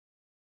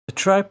The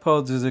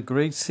Tripods is a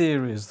great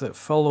series that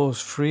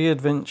follows three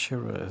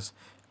adventurers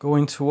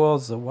going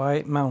towards the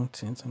White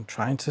Mountains and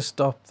trying to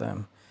stop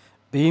them.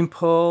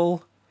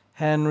 Peanpole,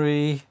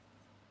 Henry,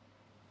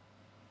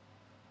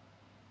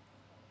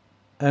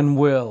 and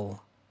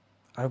Will.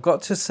 I've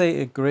got to say,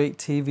 a great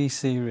TV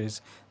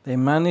series. They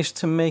managed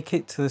to make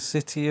it to the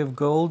City of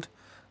Gold,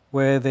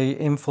 where they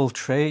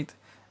infiltrate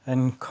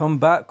and come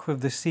back with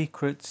the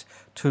secrets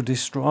to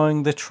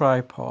destroying the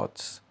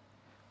tripods.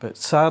 But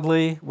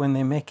sadly, when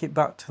they make it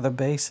back to the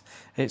base,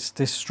 it's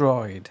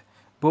destroyed.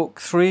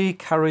 Book 3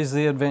 carries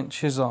the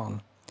adventures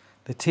on.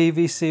 The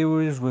TV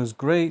series was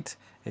great,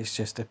 it's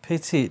just a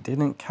pity it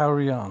didn't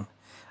carry on.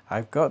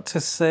 I've got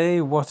to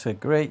say, what a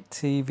great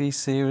TV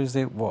series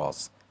it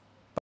was.